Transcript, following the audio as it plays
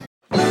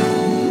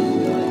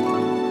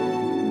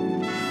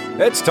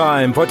It's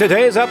time for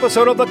today's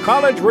episode of the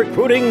College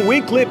Recruiting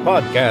Weekly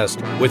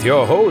Podcast with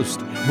your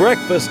host,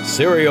 breakfast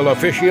cereal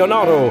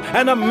aficionado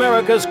and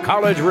America's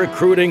college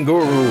recruiting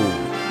guru,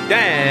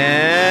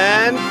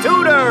 Dan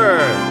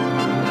Tudor.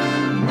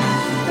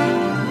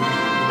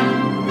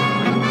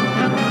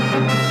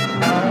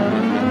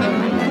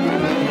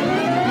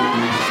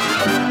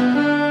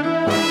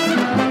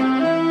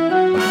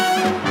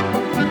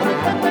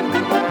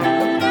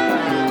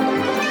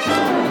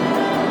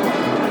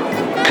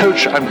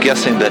 Coach, I'm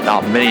guessing that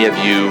not many of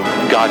you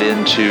got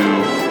into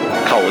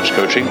college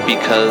coaching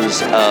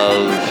because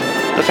of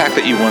the fact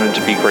that you wanted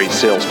to be great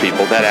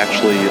salespeople. That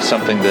actually is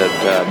something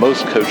that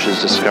most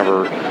coaches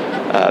discover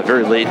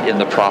very late in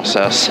the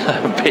process,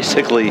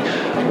 basically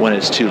when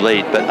it's too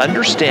late. But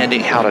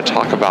understanding how to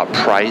talk about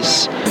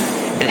price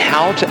and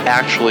how to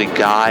actually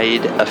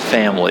guide a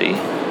family,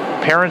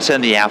 parents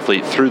and the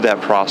athlete, through that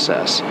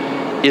process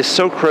is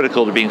so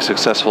critical to being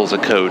successful as a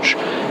coach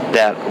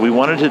that we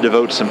wanted to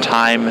devote some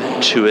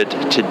time to it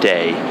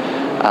today.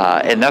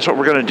 And that's what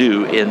we're going to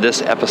do in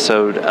this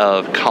episode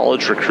of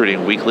College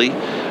Recruiting Weekly,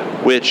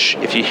 which,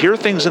 if you hear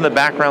things in the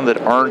background that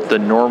aren't the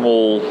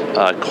normal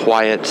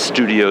quiet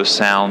studio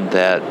sound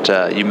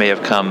that you may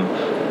have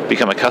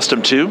become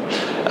accustomed to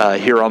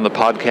here on the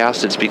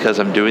podcast, it's because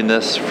I'm doing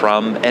this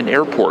from an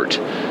airport.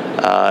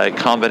 A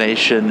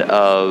combination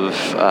of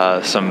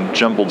some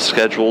jumbled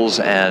schedules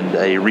and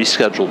a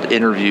rescheduled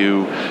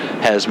interview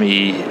has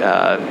me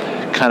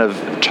kind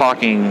of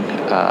talking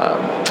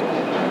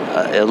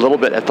a little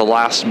bit at the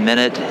last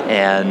minute,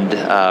 and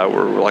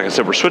like I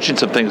said, we're switching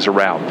some things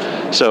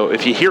around. So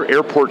if you hear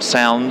airport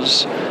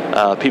sounds,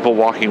 people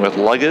walking with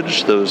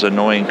luggage, those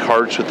annoying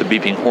carts with the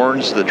beeping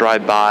horns that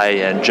drive by,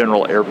 and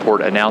general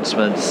airport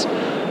announcements,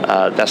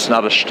 that's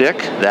not a shtick.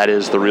 That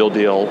is the real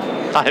deal.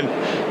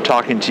 I'm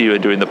talking to you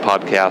and doing the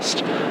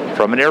podcast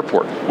from an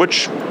airport,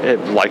 which,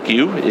 like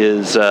you,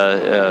 is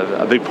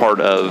a big part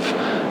of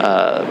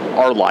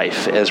our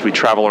life as we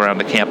travel around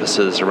the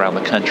campuses around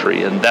the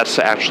country. And that's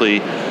actually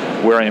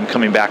where I am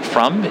coming back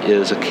from,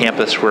 is a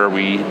campus where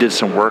we did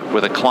some work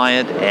with a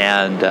client,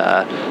 and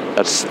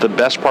that's the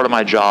best part of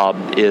my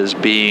job, is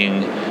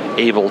being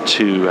able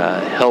to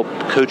help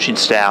coaching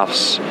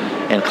staffs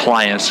and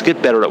clients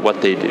get better at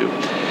what they do.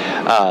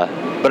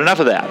 But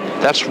enough of that.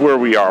 That's where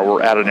we are.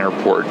 We're at an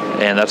airport,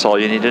 and that's all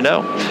you need to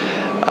know.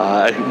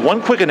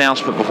 One quick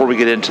announcement before we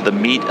get into the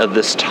meat of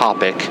this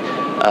topic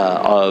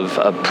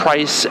of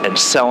price and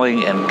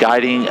selling and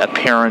guiding a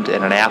parent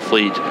and an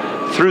athlete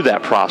through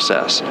that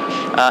process.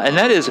 And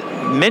that is,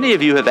 many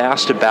of you have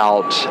asked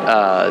about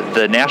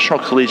the National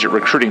Collegiate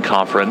Recruiting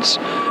Conference,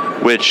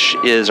 which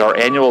is our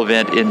annual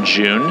event in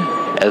June,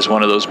 as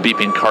one of those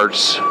beeping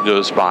carts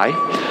goes by.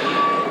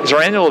 It's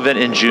our annual event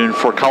in June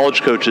for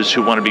college coaches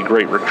who want to be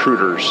great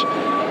recruiters.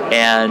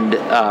 And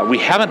we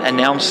haven't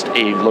announced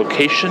a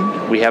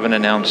location, we haven't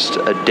announced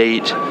a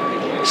date,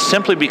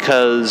 simply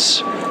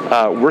because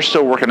we're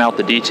still working out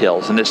the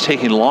details, and it's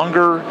taking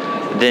longer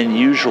than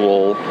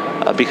usual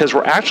because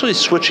we're actually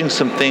switching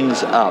some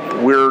things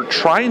up. We're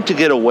trying to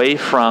get away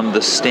from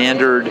the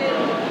standard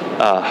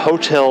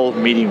hotel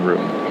meeting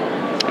room.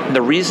 And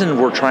the reason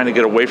we're trying to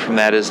get away from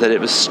that is that it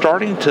was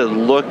starting to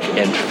look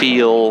and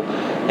feel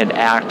and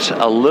act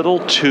a little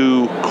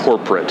too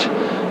corporate.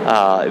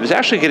 It was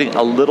actually getting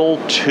a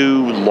little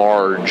too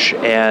large,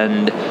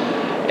 and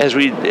as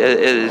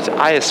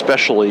I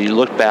especially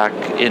look back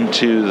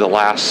into the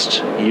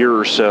last year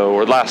or so,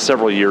 or last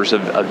several years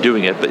of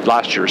doing it, but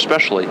last year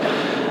especially,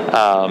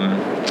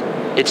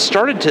 it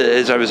started to,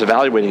 as I was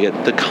evaluating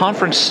it, the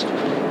conference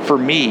for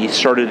me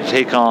started to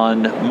take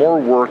on more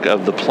work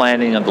of the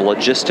planning and the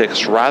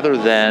logistics rather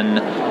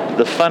than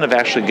the fun of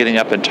actually getting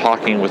up and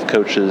talking with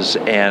coaches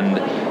and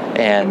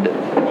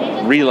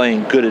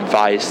relaying good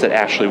advice that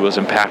actually was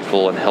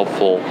impactful and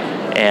helpful.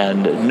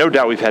 And no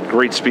doubt we've had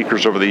great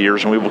speakers over the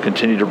years, and we will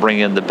continue to bring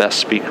in the best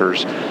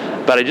speakers.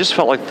 But I just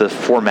felt like the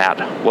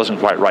format wasn't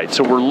quite right.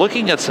 So we're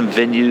looking at some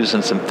venues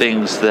and some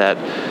things that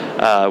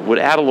would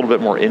add a little bit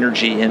more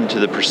energy into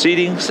the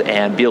proceedings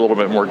and be a little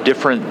bit more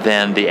different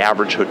than the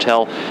average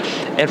hotel.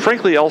 And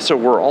frankly, also,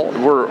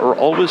 we're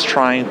always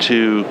trying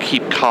to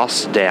keep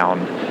costs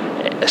down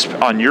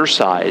on your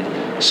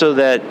side so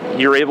that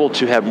you're able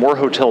to have more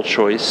hotel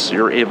choice,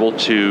 you're able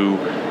to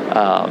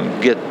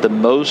get the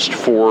most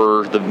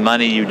for the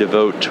money you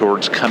devote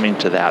towards coming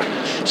to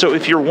that. So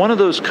if you're one of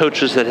those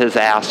coaches that has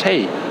asked,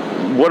 hey,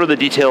 what are the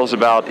details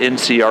about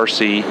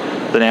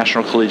NCRC, the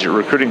National Collegiate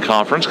Recruiting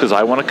Conference, because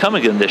I want to come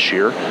again this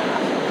year,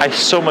 I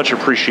so much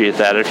appreciate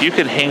that. If you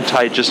can hang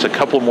tight just a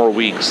couple more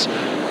weeks,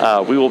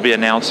 we will be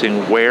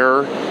announcing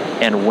where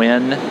and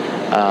when.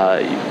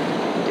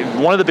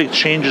 One of the big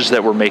changes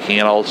that we're making,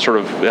 and I'll sort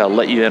of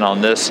let you in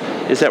on this,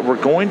 is that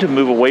we're going to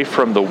move away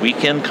from the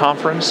weekend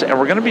conference, and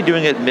we're going to be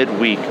doing it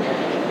midweek.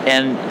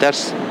 And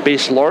that's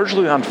based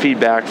largely on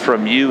feedback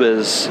from you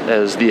as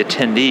the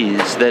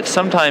attendees, that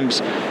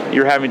sometimes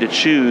you're having to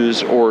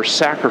choose or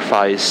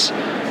sacrifice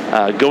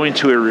going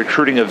to a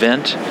recruiting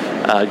event,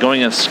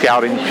 going and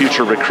scouting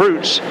future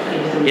recruits,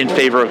 in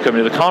favor of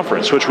coming to the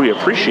conference, which we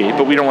appreciate,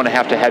 but we don't want to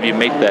have you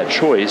make that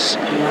choice.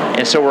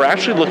 And so we're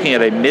actually looking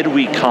at a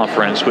midweek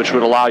conference, which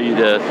would allow you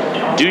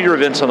to do your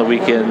events on the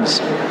weekends,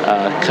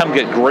 come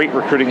get great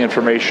recruiting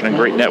information and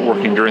great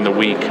networking during the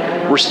week.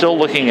 We're still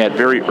looking at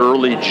very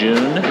early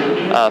June,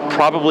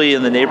 probably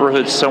in the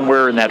neighborhood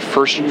somewhere in that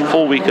first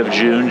full week of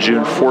June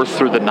 4th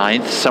through the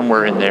 9th,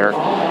 somewhere in there.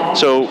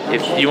 So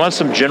if you want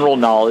some general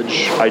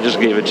knowledge, I just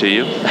gave it to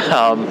you.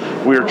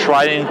 We're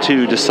trying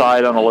to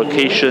decide on a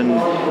location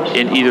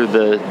in either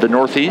the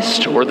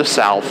Northeast or the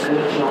South,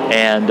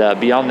 and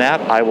beyond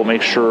that, I will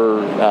make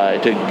sure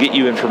to get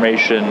you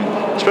information,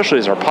 especially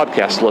as our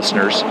podcast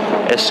listeners,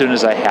 as soon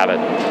as I have it.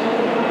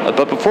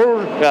 But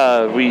before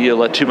we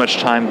let too much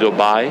time go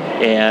by,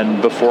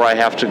 and before I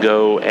have to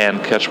go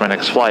and catch my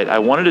next flight, I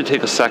wanted to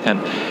take a second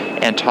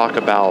and talk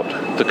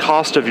about the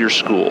cost of your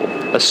school,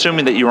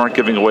 assuming that you aren't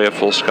giving away a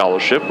full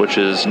scholarship, which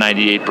is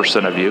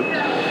 98% of you.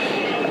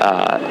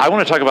 I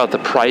want to talk about the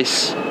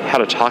price, how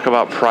to talk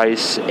about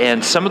price,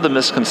 and some of the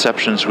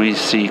misconceptions we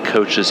see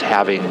coaches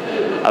having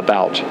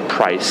about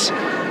price.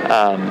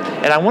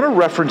 And I want to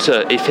reference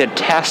a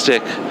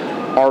fantastic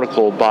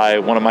article by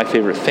one of my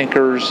favorite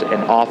thinkers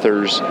and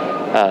authors,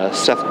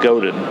 Seth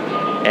Godin.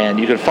 And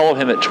you can follow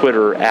him at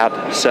Twitter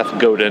at Seth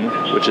Godin,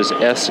 which is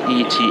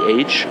SETHGODIN.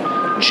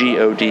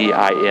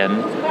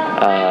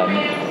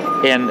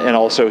 And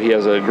also he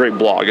has a great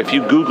blog. If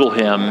you Google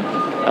him,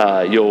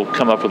 you'll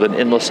come up with an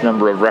endless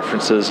number of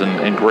references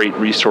and great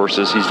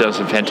resources. He's done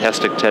some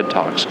fantastic TED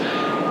Talks.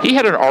 He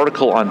had an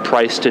article on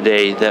price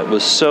today that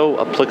was so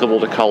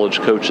applicable to college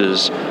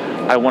coaches,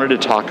 I wanted to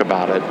talk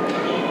about it.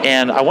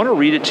 And I want to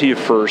read it to you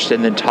first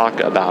and then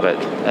talk about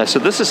it. So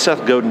this is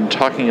Seth Godin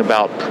talking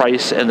about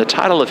price, and the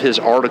title of his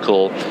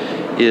article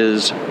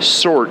is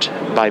Sort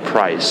by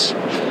Price,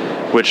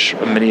 which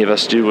many of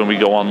us do when we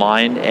go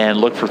online and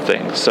look for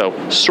things.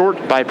 So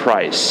sort by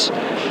price.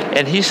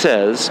 And he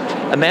says,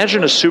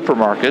 imagine a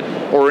supermarket,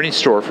 or any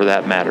store for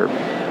that matter,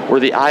 where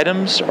the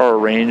items are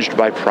arranged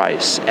by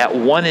price. At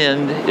one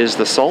end is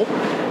the salt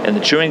and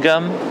the chewing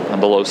gum on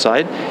the low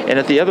side, and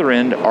at the other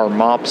end are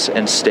mops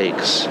and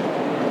steaks.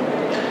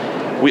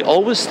 We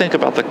always think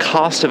about the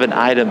cost of an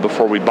item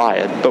before we buy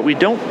it, but we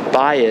don't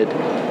buy it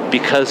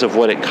because of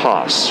what it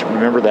costs.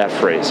 Remember that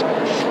phrase.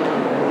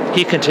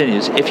 He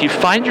continues, if you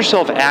find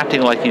yourself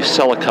acting like you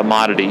sell a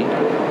commodity,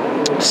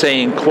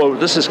 saying, quote,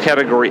 this is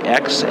category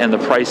X and the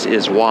price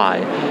is Y,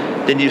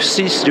 then you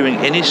cease doing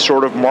any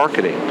sort of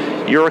marketing.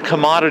 You're a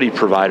commodity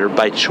provider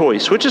by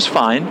choice, which is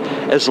fine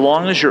as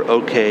long as you're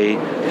okay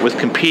with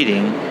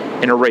competing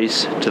in a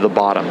race to the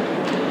bottom.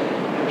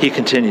 He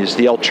continues,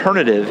 the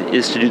alternative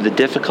is to do the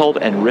difficult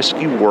and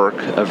risky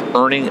work of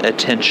earning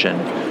attention,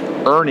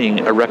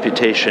 earning a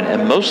reputation,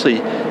 and mostly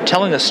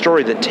telling a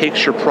story that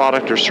takes your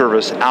product or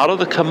service out of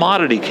the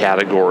commodity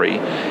category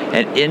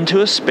and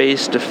into a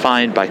space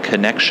defined by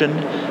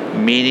connection,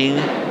 meaning,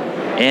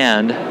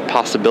 and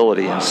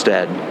possibility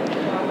instead.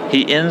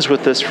 He ends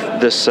with this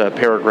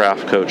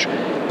paragraph, Coach.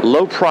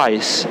 Low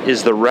price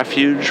is the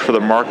refuge for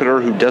the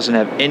marketer who doesn't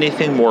have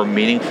anything more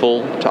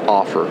meaningful to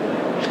offer.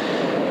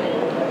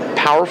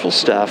 Powerful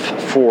stuff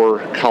for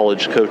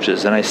college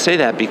coaches. And I say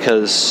that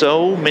because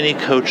so many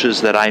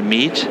coaches that I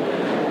meet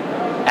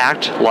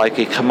act like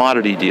a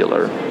commodity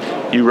dealer.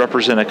 You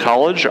represent a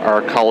college,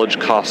 our college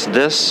costs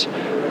this.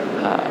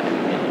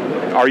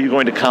 Are you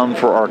going to come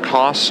for our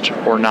cost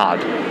or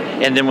not?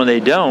 And then when they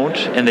don't,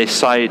 and they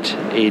cite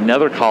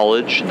another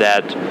college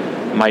that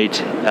might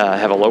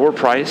have a lower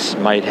price,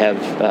 might have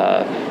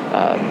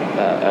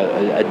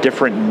a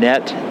different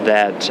net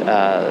that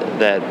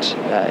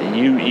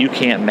you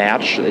can't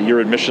match, that your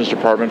admissions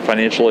department,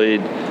 financial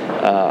aid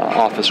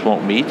office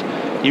won't meet,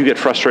 you get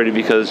frustrated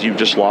because you've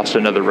just lost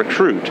another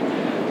recruit.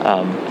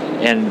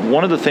 And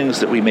one of the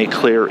things that we make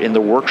clear in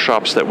the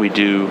workshops that we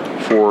do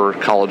for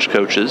college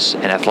coaches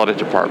and athletic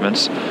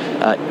departments,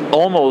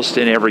 almost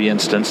in every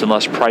instance,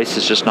 unless price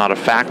is just not a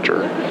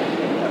factor,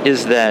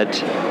 is that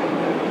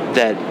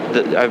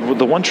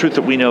the one truth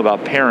that we know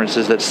about parents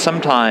is that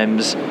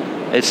sometimes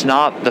it's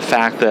not the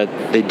fact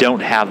that they don't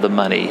have the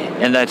money,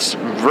 and that's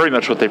very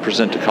much what they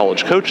present to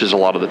college coaches a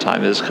lot of the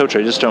time is, Coach,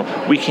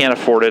 we can't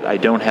afford it, I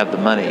don't have the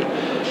money.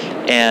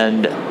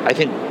 And I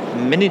think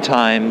many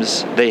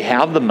times they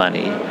have the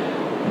money,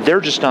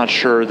 they're just not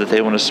sure that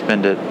they want to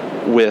spend it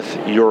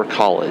with your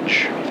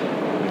college.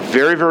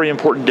 Very, very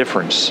important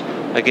difference.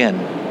 Again,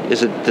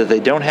 is it that they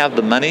don't have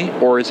the money,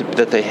 or is it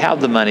that they have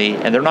the money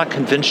and they're not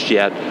convinced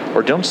yet,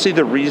 or don't see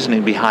the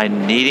reasoning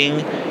behind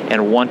needing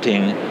and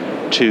wanting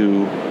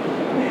to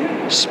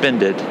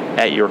spend it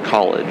at your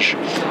college?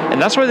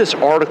 And that's why this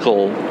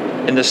article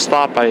and this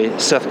thought by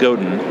Seth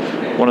Godin,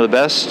 one of the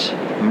best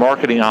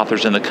marketing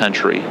authors in the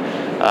country,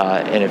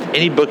 and if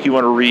any book you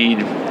want to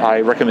read,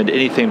 I recommend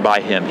anything by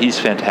him. He's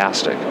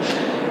fantastic.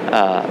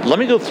 Let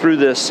me go through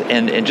this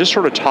and just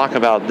sort of talk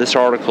about this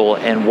article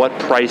and what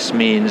price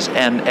means.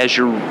 And as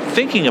you're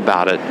thinking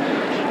about it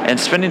and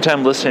spending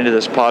time listening to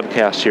this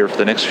podcast here for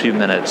the next few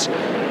minutes,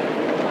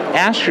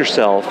 ask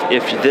yourself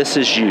if this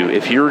is you,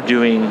 if you're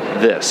doing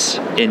this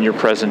in your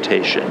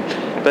presentation.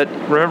 But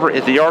remember,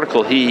 at the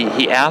article,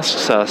 he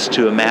asks us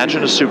to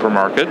imagine a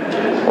supermarket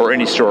or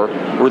any store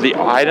where the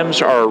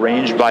items are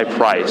arranged by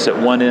price. At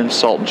one end,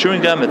 salt and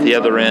chewing gum. At the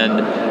other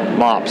end,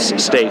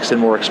 mops, steaks, and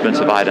more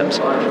expensive items.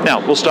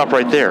 Now, we'll stop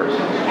right there.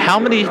 How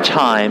many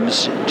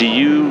times do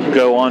you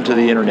go onto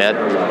the internet,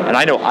 and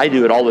I know I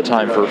do it all the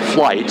time for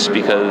flights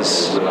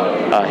because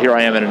here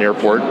I am in an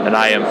airport, and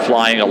I am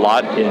flying a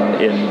lot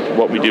in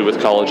what we do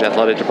with college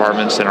athletic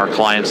departments and our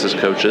clients as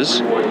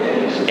coaches.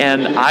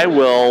 And I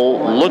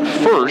will look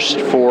first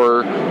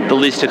for the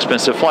least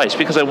expensive flights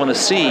because I want to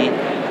see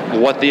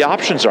what the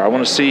options are. I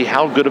want to see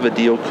how good of a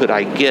deal could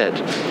I get.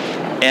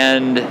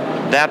 And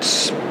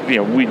that's, we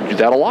do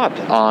that a lot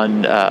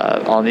on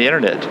the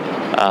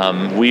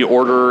internet. We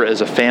order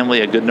as a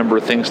family a good number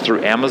of things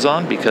through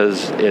Amazon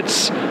because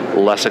it's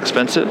less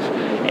expensive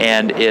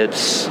and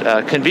it's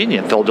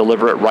convenient. They'll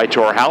deliver it right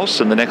to our house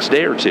in the next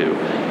day or two.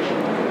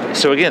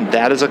 So again,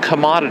 that is a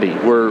commodity.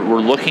 We're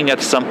looking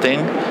at something,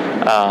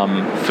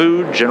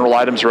 food, general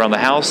items around the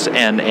house,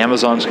 and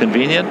Amazon's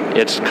convenient.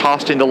 It's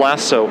costing the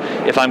less. So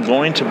if I'm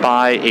going to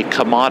buy a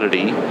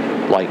commodity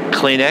like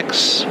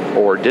Kleenex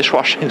or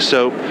dishwashing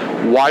soap,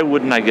 why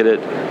wouldn't I get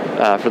it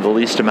for the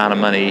least amount of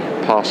money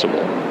possible?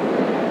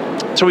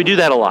 So we do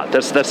that a lot.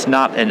 That's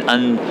not an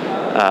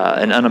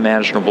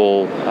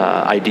unimaginable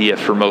idea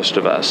for most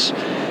of us.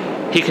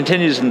 He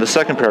continues in the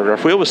second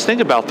paragraph, we always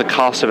think about the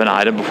cost of an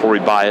item before we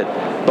buy it,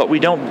 but we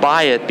don't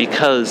buy it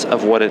because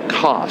of what it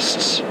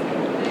costs.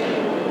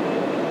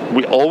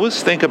 We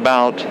always think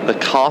about the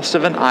cost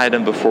of an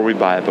item before we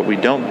buy it, but we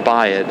don't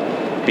buy it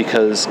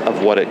because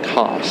of what it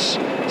costs.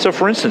 So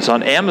for instance,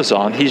 on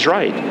Amazon, he's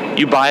right.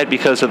 You buy it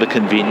because of the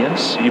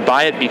convenience. You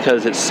buy it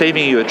because it's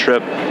saving you a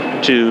trip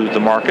to the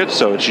market,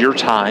 so it's your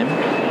time.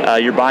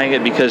 You're buying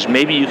it because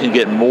maybe you can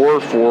get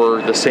more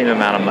for the same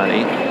amount of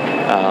money.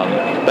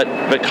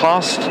 But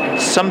cost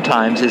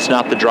sometimes is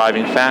not the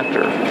driving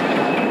factor.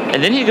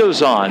 And then he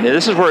goes on, and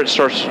this is where it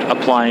starts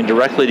applying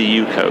directly to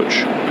you,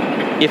 coach.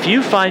 If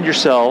you find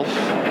yourself,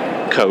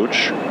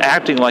 coach,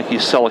 acting like you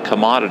sell a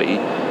commodity,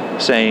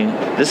 saying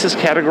this is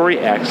category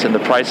X and the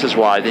price is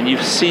Y, then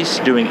you've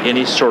ceased doing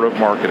any sort of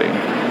marketing.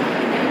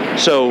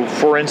 So,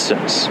 for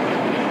instance,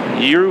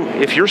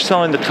 if you're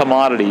selling the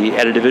commodity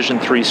at a Division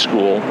III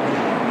school,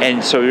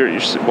 and so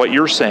what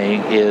you're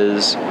saying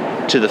is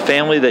to the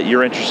family that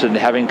you're interested in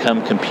having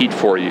come compete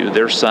for you,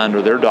 their son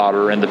or their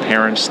daughter, and the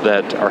parents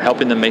that are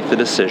helping them make the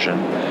decision,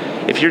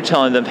 if you're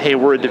telling them, hey,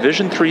 we're a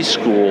Division III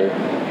school,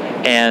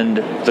 and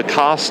the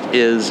cost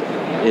is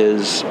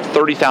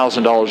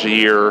 $30,000 a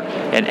year,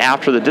 and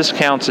after the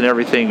discounts and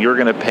everything, you're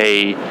going to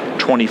pay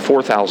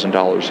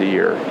 $24,000 a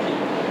year.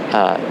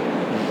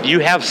 You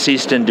have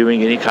ceased in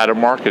doing any kind of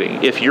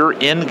marketing. If your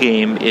end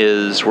game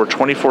is we're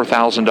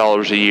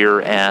 $24,000 a year,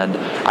 and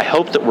I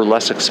hope that we're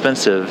less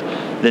expensive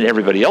than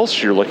everybody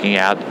else you're looking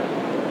at,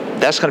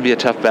 that's going to be a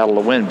tough battle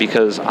to win,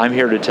 because I'm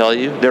here to tell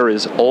you there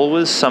is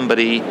always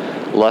somebody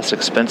less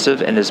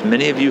expensive, and as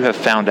many of you have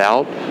found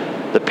out,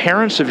 the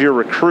parents of your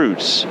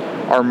recruits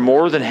are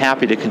more than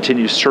happy to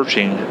continue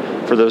searching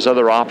for those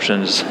other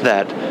options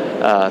that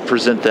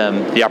present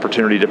them the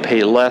opportunity to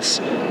pay less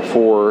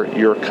for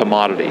your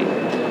commodity.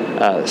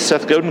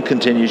 Seth Godin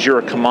continues, you're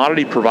a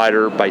commodity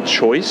provider by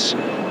choice,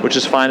 which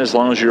is fine as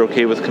long as you're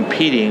okay with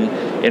competing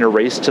in a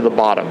race to the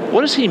bottom.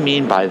 What does he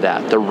mean by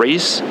that, the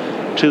race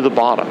to the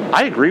bottom?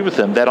 I agree with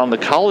him that on the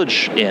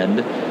college end,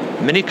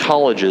 many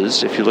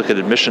colleges, if you look at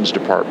admissions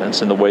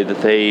departments and the way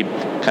that they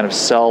kind of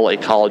sell a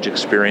college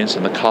experience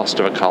and the cost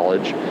of a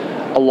college,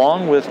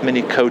 along with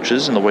many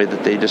coaches and the way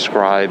that they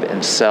describe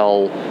and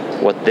sell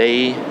what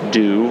they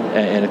do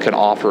and can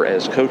offer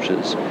as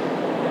coaches,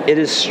 it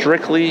is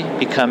strictly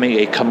becoming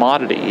a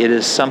commodity. It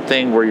is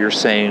something where you're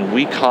saying,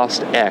 we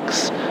cost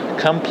X,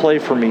 come play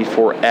for me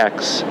for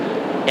X.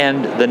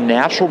 And the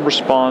natural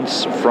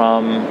response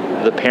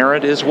from the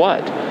parent is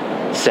what?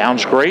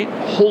 Sounds great.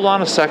 Hold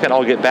on a second,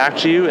 I'll get back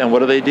to you. And what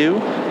do?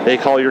 They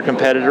call your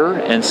competitor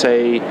and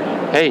say,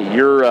 hey,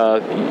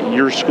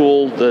 your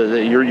school,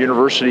 your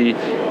university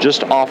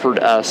just offered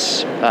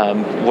us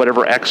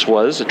whatever X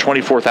was,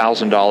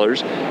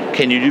 $24,000.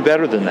 Can you do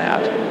better than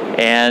that?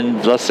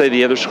 And let's say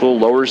the other school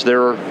lowers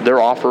their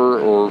offer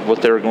or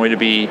what they're going to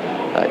be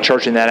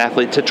charging that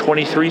athlete to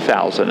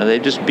 $23,000, and they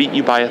just beat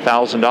you by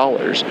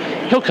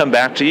 $1,000. He'll come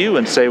back to you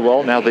and say,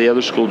 well, now the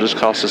other school just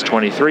cost us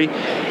 $23,000,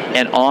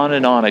 and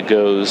on it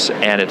goes,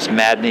 and it's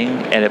maddening,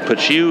 and it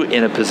puts you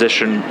in a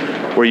position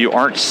where you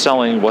aren't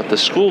selling what the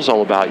school's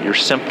all about. You're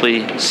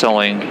simply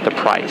selling the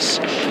price.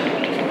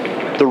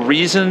 The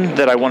reason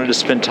that I wanted to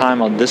spend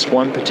time on this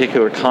one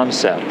particular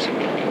concept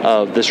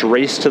of this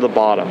race to the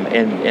bottom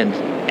and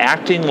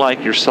acting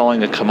like you're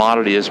selling a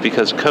commodity is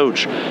because,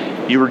 coach,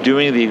 you are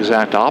doing the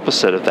exact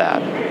opposite of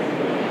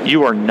that.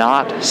 You are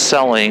not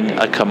selling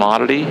a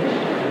commodity.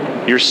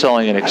 You're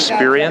selling an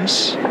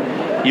experience.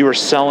 You are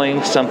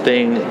selling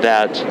something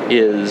that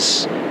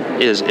is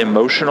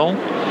emotional,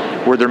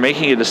 where they're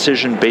making a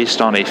decision based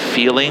on a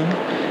feeling.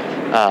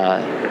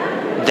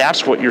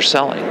 That's what you're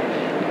selling.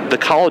 The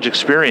college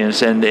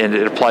experience, and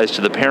it applies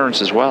to the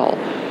parents as well,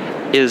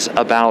 is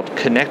about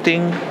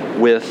connecting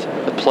with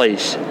a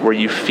place where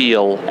you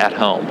feel at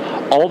home.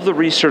 All of the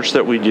research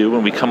that we do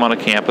when we come on a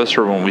campus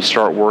or when we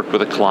start work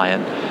with a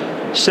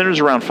client centers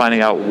around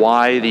finding out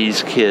why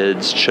these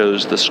kids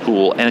chose the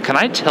school. And can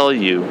I tell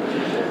you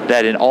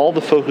that in all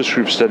the focus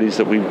group studies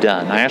that we've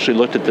done, I actually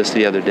looked at this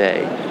the other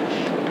day,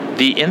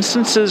 the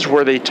instances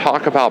where they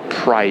talk about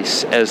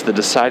price as the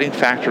deciding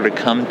factor to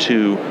come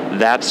to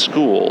that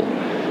school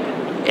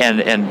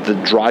and the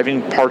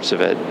driving parts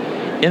of it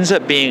ends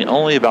up being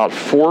only about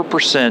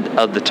 4%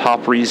 of the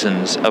top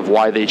reasons of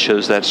why they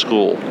chose that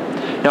school.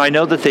 Now, I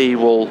know that they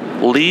will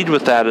lead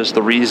with that as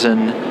the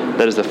reason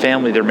that as the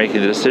family they're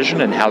making the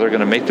decision and how they're going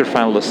to make their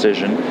final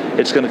decision.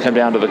 It's going to come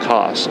down to the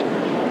cost.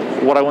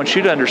 What I want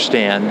you to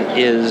understand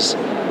is,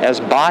 as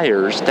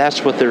buyers,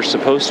 that's what they're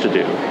supposed to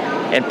do.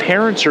 And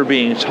parents are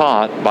being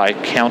taught by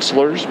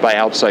counselors, by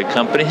outside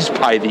companies,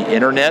 by the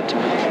internet,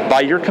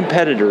 by your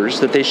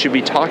competitors, that they should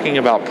be talking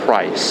about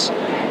price.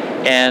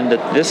 And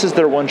that this is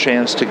their one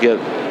chance to get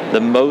the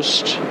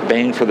most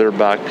bang for their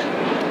buck.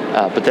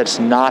 But that's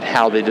not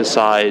how they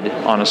decide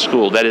on a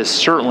school. That is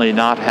certainly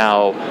not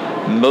how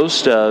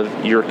most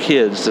of your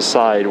kids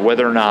decide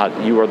whether or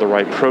not you are the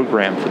right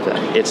program for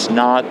them. It's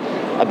not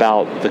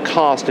about the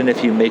cost, and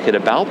if you make it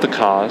about the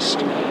cost,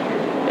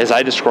 as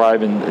I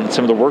describe in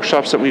some of the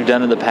workshops that we've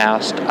done in the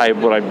past,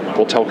 what I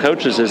will tell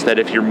coaches is that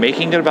if you're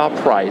making it about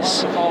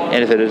price,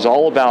 and if it is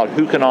all about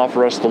who can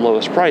offer us the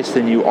lowest price,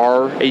 then you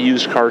are a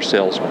used car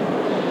salesman.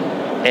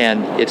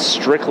 And it's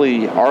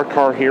strictly, our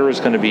car here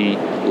is going to be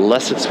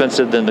less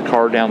expensive than the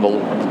car down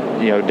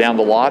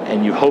the lot,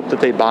 and you hope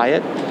that they buy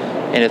it.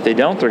 And if they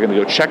don't, they're going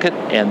to go check it,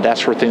 and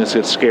that's where things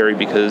get scary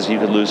because you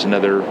could lose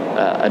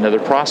another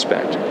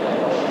prospect.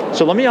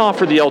 So let me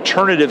offer the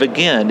alternative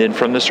again, and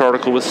from this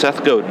article with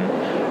Seth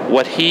Godin,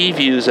 what he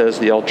views as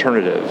the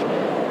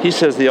alternative. He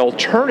says the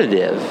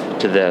alternative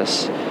to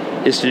this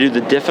is to do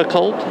the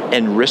difficult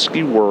and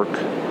risky work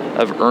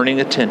of earning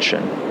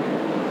attention,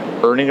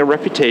 earning a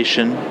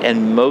reputation,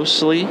 and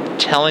mostly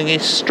telling a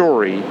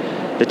story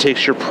that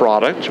takes your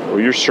product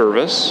or your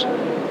service,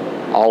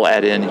 I'll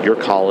add in your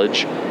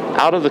college,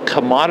 out of the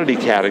commodity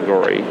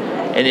category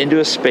and into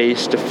a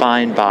space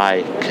defined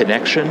by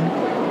connection,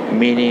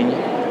 meaning,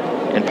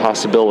 and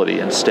possibility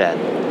instead.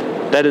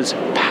 That is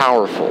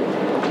powerful,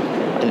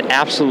 an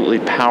absolutely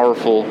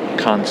powerful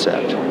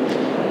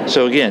concept.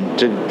 So again,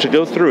 to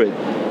go through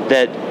it,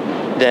 that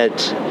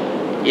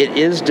it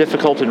is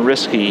difficult and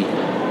risky,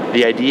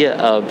 the idea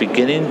of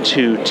beginning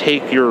to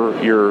take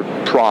your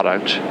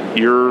product,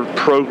 your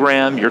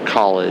program, your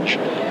college,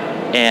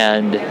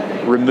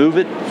 and remove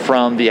it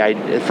from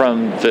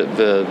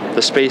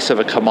the space of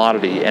a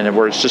commodity and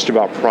where it's just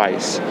about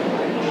price.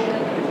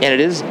 And it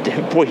is,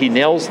 boy, he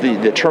nails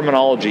the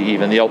terminology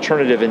even, the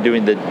alternative in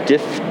doing the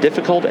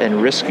difficult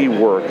and risky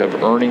work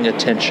of earning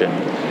attention.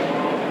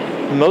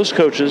 Most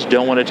coaches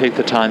don't want to take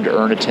the time to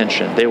earn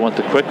attention. They want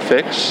the quick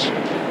fix.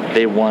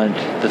 They want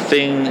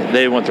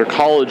their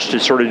college to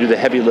sort of do the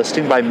heavy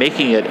lifting by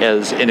making it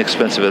as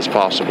inexpensive as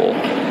possible.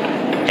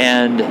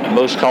 And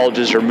most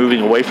colleges are moving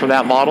away from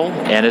that model,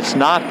 and it's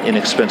not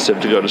inexpensive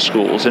to go to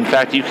schools. In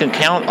fact, you can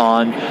count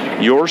on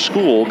your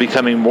school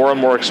becoming more and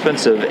more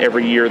expensive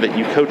every year that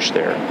you coach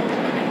there,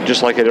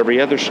 just like at every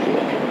other school.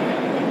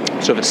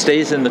 So if it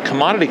stays in the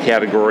commodity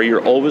category,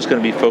 you're always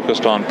going to be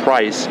focused on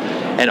price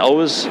and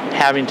always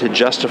having to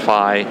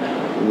justify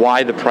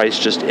why the price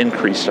just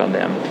increased on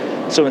them.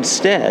 So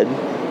instead,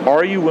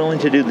 are you willing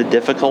to do the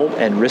difficult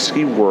and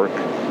risky work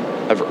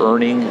of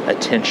earning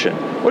attention?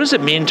 What does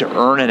it mean to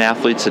earn an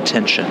athlete's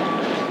attention?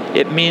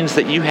 It means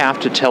that you have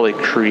to tell a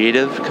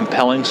creative,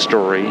 compelling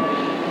story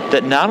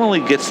that not only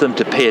gets them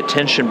to pay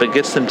attention, but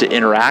gets them to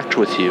interact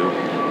with you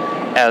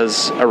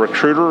as a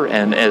recruiter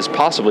and as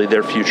possibly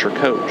their future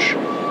coach.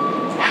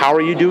 How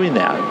are you doing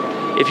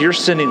that? If you're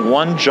sending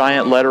one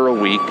giant letter a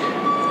week,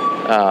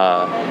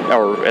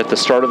 or at the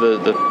start of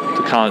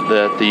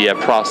the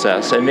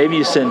process, and maybe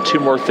you send two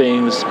more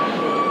things,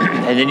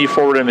 and then you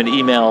forward them an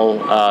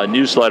email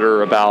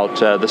newsletter about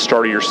the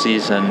start of your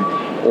season,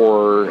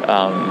 or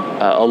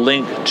a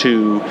link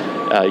to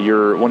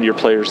one of your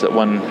players that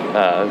won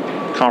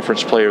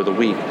Conference Player of the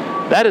Week.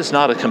 That is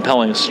not a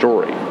compelling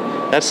story.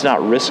 That's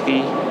not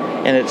risky,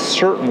 and it's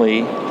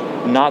certainly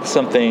not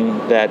something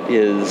that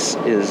is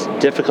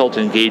difficult,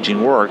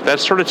 engaging work.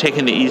 That's sort of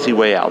taking the easy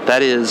way out.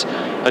 That is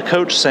a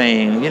coach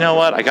saying, you know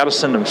what, I got to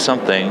send them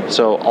something,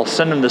 so I'll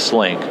send them this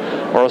link,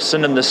 or I'll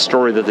send them this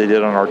story that they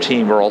did on our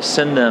team, or I'll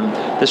send them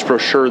this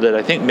brochure that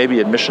I think maybe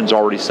admissions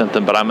already sent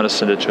them, but I'm going to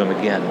send it to them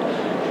again.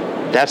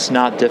 That's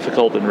not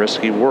difficult and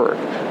risky work.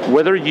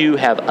 Whether you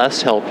have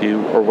us help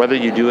you or whether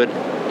you do it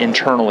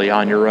internally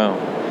on your own,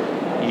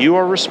 you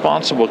are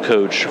responsible,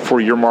 coach, for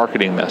your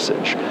marketing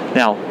message.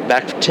 Now,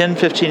 back 10,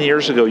 15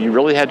 years ago, you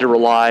really had to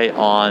rely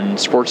on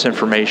Sports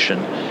Information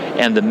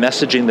and the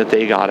messaging that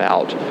they got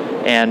out.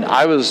 And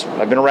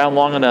I've been around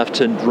long enough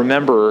to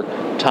remember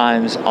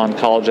times on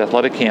college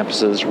athletic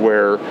campuses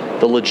where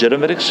the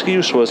legitimate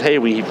excuse was, hey,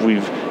 we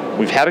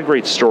we've had a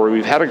great story,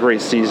 we've had a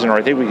great season, or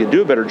I think we could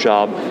do a better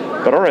job,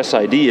 but our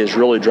SID is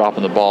really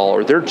dropping the ball,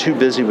 or they're too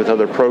busy with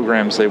other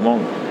programs, they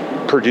won't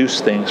produce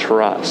things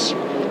for us.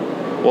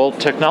 Well,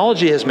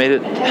 technology has made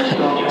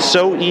it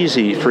so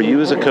easy for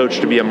you as a coach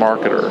to be a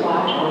marketer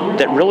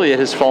that really it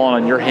has fallen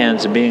on your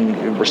hands of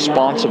being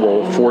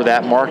responsible for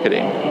that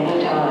marketing.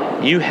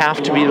 You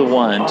have to be the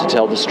one to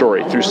tell the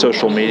story through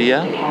social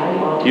media.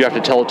 You have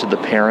to tell it to the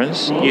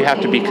parents. You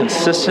have to be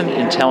consistent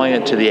in telling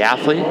it to the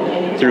athlete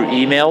through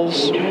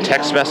emails,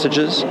 text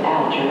messages,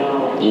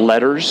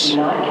 letters,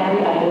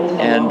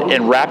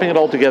 and wrapping it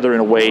all together in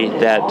a way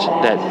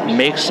that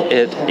makes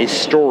it a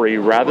story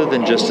rather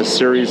than just a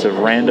series of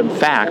random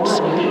facts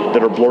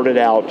that are blurted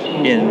out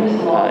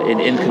in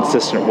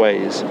inconsistent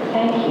ways.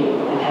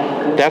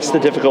 That's the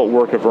difficult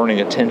work of earning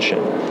attention.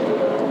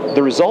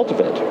 The result of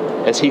it,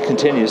 as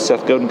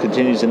Seth Godin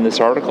continues in this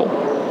article,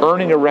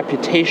 earning a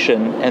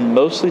reputation and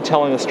mostly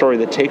telling a story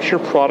that takes your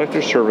product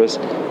or service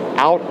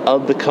out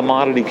of the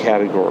commodity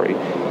category.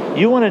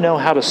 You want to know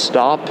how to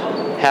stop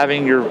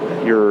having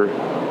your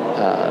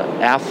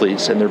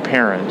athletes and their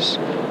parents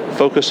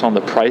focus on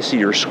the price of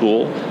your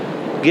school.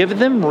 Give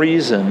them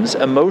reasons,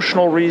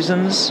 emotional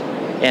reasons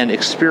and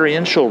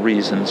experiential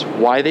reasons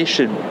why they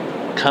should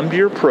come to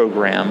your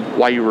program,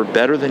 why you are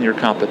better than your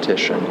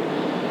competition,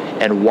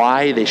 and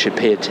why they should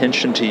pay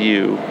attention to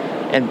you,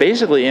 and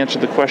basically answer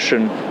the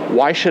question,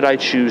 why should I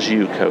choose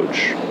you,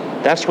 coach?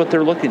 That's what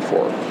they're looking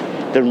for.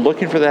 They're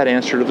looking for that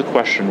answer to the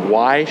question,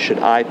 why should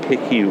I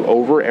pick you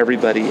over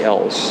everybody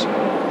else?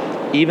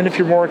 Even if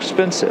you're more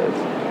expensive.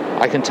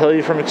 I can tell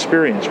you from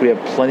experience, we have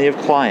plenty of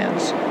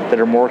clients that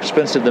are more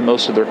expensive than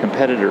most of their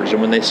competitors,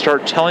 and when they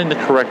start telling the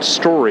correct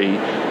story,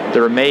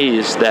 they're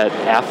amazed that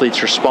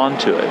athletes respond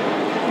to it.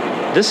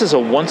 This is a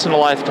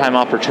once-in-a-lifetime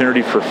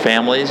opportunity for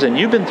families, and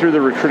you've been through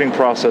the recruiting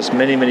process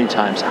many, many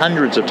times,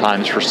 hundreds of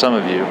times for some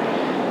of you.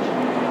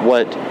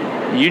 What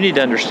you need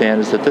to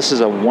understand is that this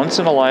is a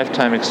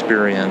once-in-a-lifetime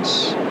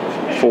experience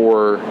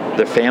for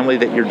the family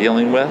that you're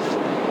dealing with,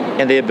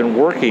 and they have been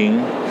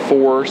working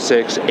 4,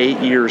 6, 8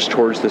 years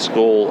towards this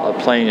goal of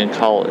playing in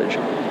college.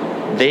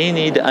 They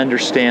need to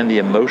understand the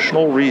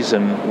emotional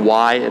reason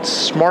why it's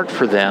smart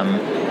for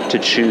them to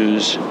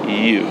choose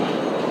you.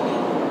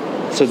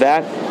 So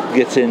that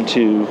gets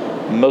into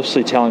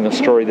mostly telling a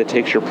story that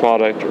takes your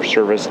product or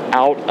service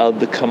out of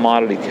the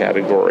commodity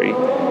category.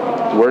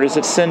 Where does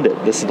it send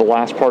it? This is the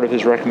last part of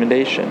his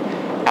recommendation.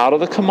 Out of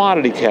the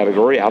commodity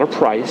category, out of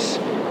price,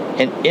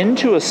 and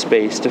into a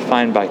space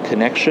defined by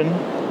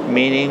connection,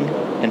 meaning,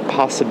 and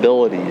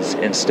possibilities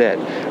instead.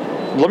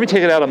 Let me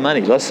take it out of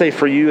money. Let's say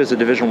for you as a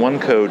Division I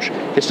coach,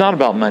 it's not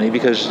about money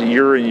because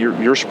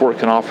your sport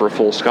can offer a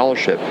full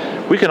scholarship.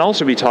 We can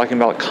also be talking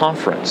about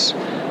conference.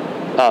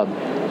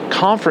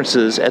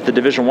 Conferences at the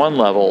Division I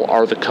level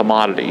are the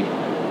commodity.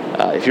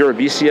 If you're a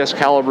BCS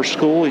caliber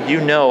school,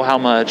 you know how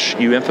much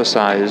you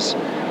emphasize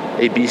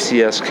a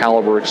BCS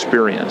caliber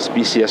experience,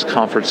 BCS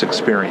conference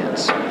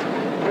experience.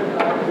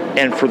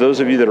 And for those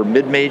of you that are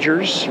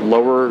mid-majors,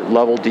 lower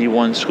level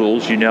D1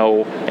 schools, you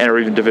know, or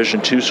even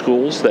Division II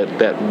schools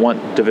that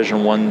want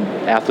Division I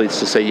athletes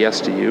to say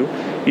yes to you,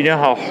 you know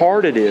how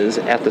hard it is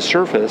at the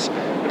surface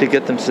to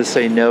get them to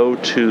say no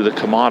to the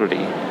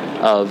commodity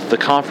of the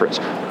conference.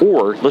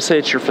 Or let's say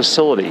it's your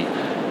facility.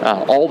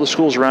 All the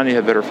schools around you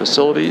have better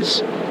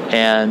facilities,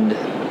 and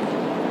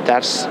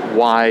that's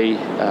why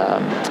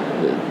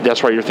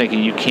you're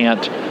thinking you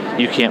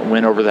can't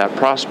win over that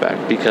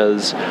prospect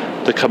because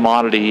the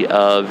commodity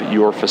of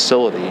your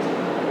facility.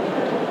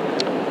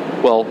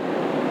 Well,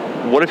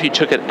 what if you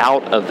took it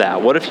out of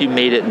that? What if you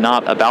made it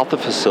not about the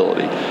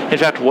facility? In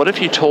fact, what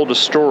if you told a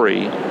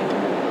story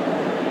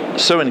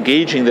so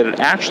engaging that it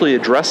actually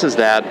addresses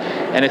that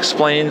and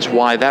explains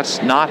why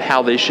that's not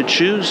how they should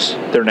choose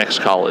their next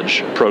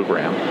college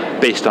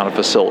program based on a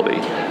facility?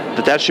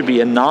 That should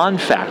be a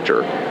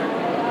non-factor.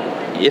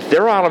 If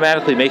they're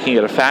automatically making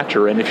it a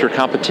factor, and if your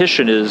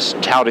competition is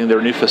touting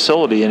their new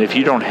facility, and if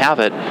you don't have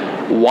it,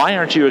 why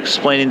aren't you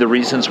explaining the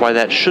reasons why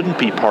that shouldn't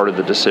be part of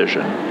the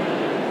decision?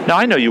 Now,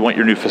 I know you want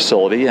your new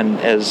facility, and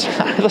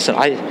listen,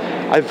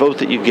 I vote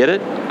that you get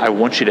it. I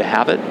want you to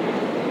have it.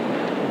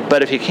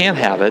 But if you can't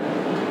have it,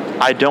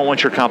 I don't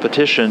want your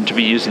competition to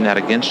be using that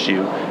against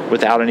you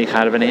without any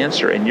kind of an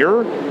answer. And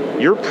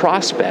your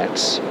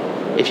prospects,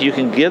 if you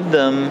can give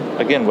them,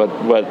 again, what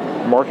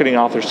marketing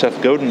author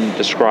Seth Godin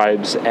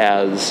describes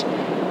as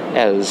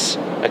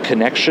a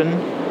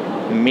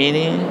connection,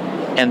 meaning,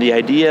 and the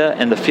idea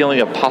and the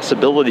feeling of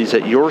possibilities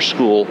at your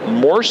school,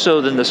 more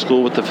so than the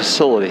school with the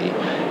facility,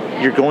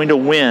 you're going to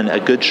win a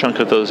good chunk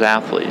of those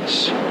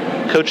athletes.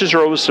 Coaches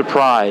are always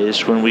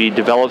surprised when we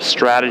develop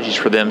strategies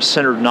for them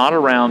centered not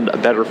around a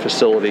better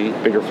facility,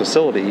 bigger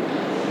facility,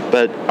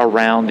 but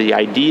around the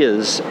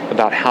ideas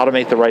about how to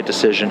make the right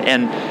decision.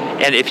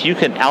 And if you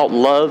can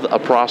outlove a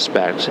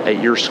prospect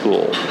at your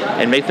school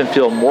and make them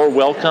feel more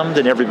welcome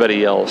than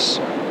everybody else,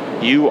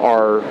 you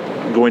are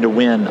going to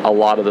win a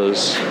lot of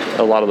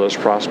those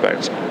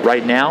prospects.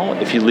 Right now,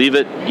 if you leave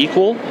it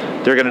equal,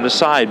 they're going to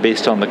decide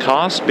based on the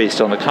cost,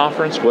 based on the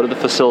conference, what do the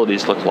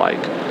facilities look like?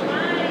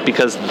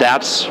 because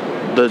that's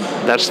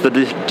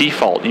the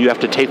default. You have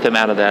to take them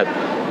out of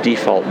that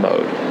default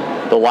mode.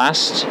 The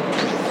last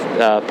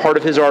part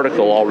of his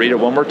article, I'll read it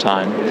one more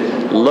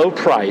time. Low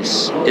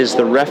price is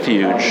the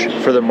refuge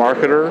for the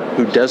marketer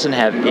who doesn't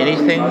have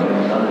anything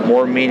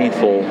more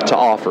meaningful to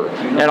offer.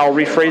 And I'll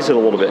rephrase it a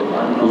little bit.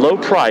 Low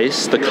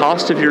price, the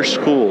cost of your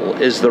school,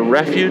 is the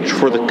refuge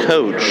for the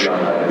coach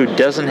who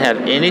doesn't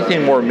have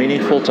anything more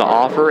meaningful to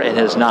offer and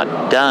has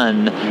not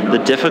done the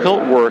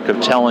difficult work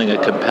of telling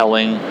a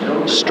compelling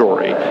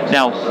story.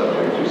 Now,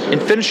 in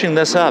finishing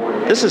this up,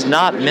 this is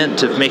not meant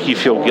to make you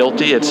feel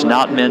guilty. It's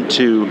not meant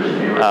to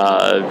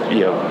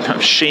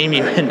shame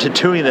you into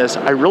doing this.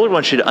 I really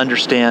want you to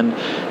understand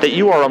that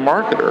you are a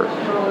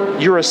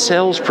marketer. You're a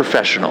sales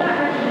professional.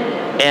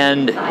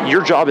 And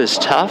your job is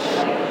tough,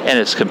 and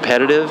it's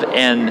competitive,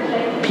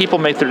 and people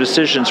make their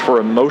decisions for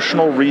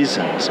emotional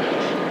reasons.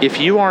 If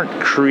you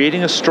aren't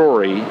creating a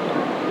story,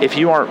 if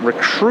you aren't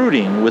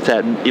recruiting with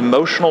that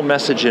emotional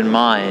message in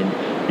mind,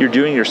 you're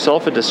doing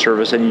yourself a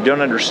disservice, and you don't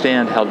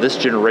understand how this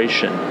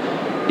generation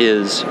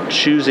is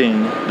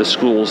choosing the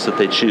schools that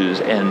they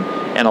choose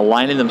and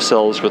aligning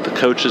themselves with the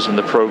coaches and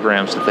the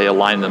programs that they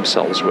align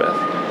themselves with.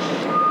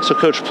 So,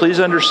 Coach,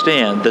 please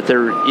understand that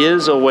there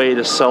is a way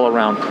to sell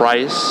around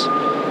price,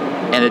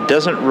 and it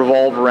doesn't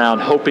revolve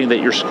around hoping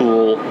that your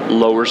school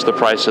lowers the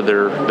price of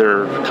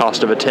their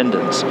cost of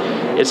attendance.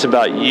 It's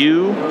about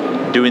you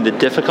doing the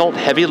difficult,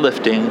 heavy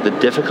lifting, the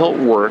difficult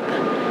work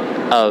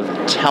of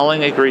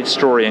telling a great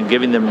story and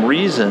giving them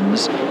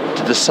reasons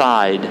to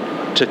decide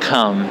to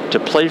come to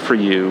play for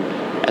you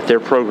at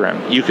their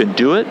program. You can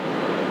do it.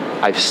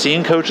 I've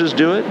seen coaches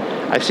do it.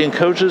 I've seen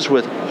coaches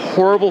with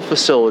horrible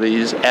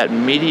facilities at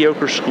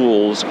mediocre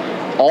schools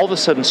all of a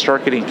sudden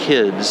start getting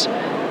kids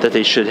that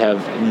they should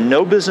have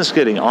no business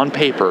getting on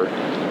paper,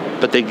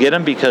 but they get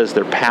them because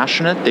they're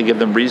passionate. They give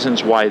them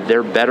reasons why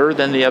they're better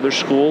than the other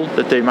school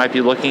that they might be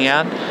looking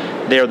at.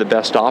 They are the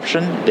best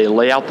option. They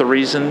lay out the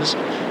reasons.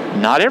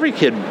 Not every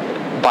kid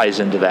buys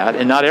into that,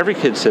 and not every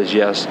kid says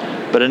yes,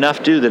 but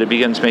enough do that it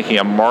begins making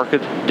a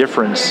marked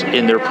difference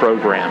in their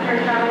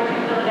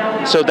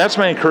program. So that's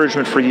my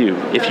encouragement for you.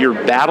 If you're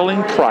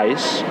battling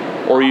price,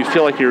 or you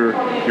feel like you're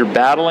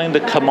battling the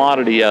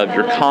commodity of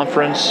your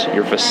conference,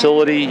 your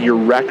facility, your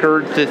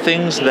record, the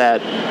things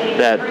that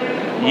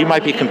you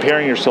might be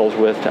comparing yourselves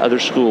with to other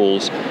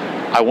schools,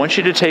 I want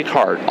you to take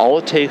heart. All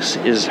it takes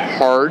is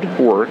hard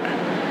work,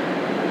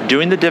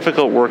 doing the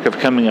difficult work of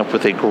coming up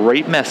with a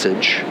great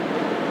message,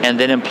 and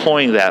then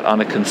employing that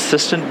on a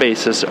consistent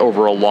basis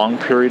over a long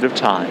period of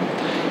time.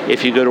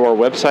 If you go to our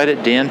website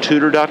at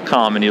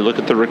dantudor.com and you look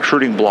at the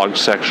recruiting blog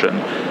section,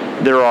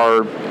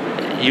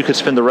 you could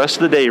spend the rest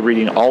of the day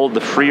reading all of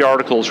the free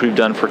articles we've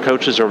done for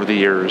coaches over the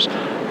years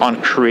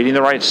on creating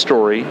the right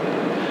story,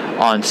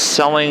 on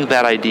selling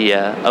that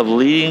idea of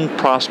leading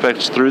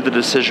prospects through the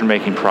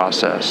decision-making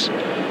process.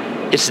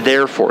 It's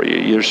there for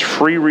you. There's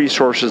free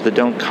resources that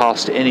don't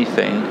cost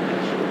anything,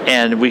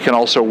 and we can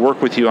also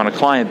work with you on a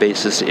client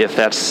basis if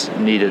that's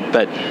needed.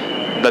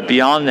 But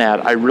beyond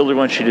that, I really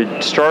want you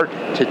to start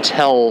to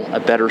tell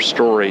a better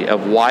story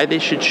of why they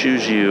should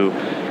choose you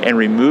and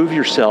remove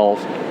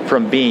yourself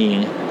from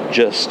being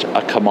just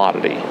a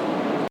commodity.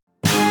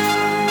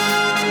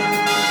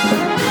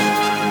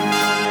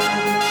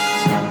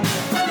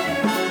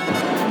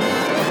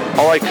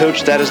 All right,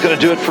 Coach, that is going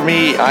to do it for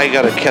me. I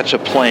got to catch a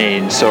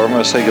plane, so I'm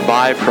going to say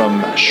goodbye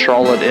from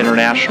Charlotte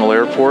International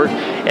Airport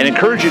and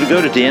encourage you to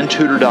go to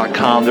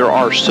dantudor.com. There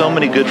are so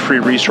many good free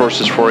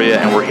resources for you,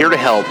 and we're here to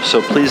help,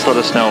 so please let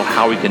us know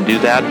how we can do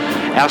that.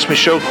 Ask me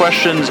show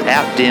questions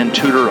at Dan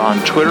Tudor on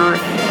Twitter.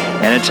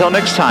 And until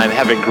next time,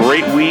 have a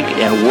great week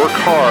and work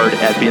hard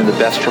at being the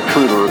best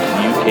recruiter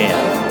you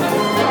can.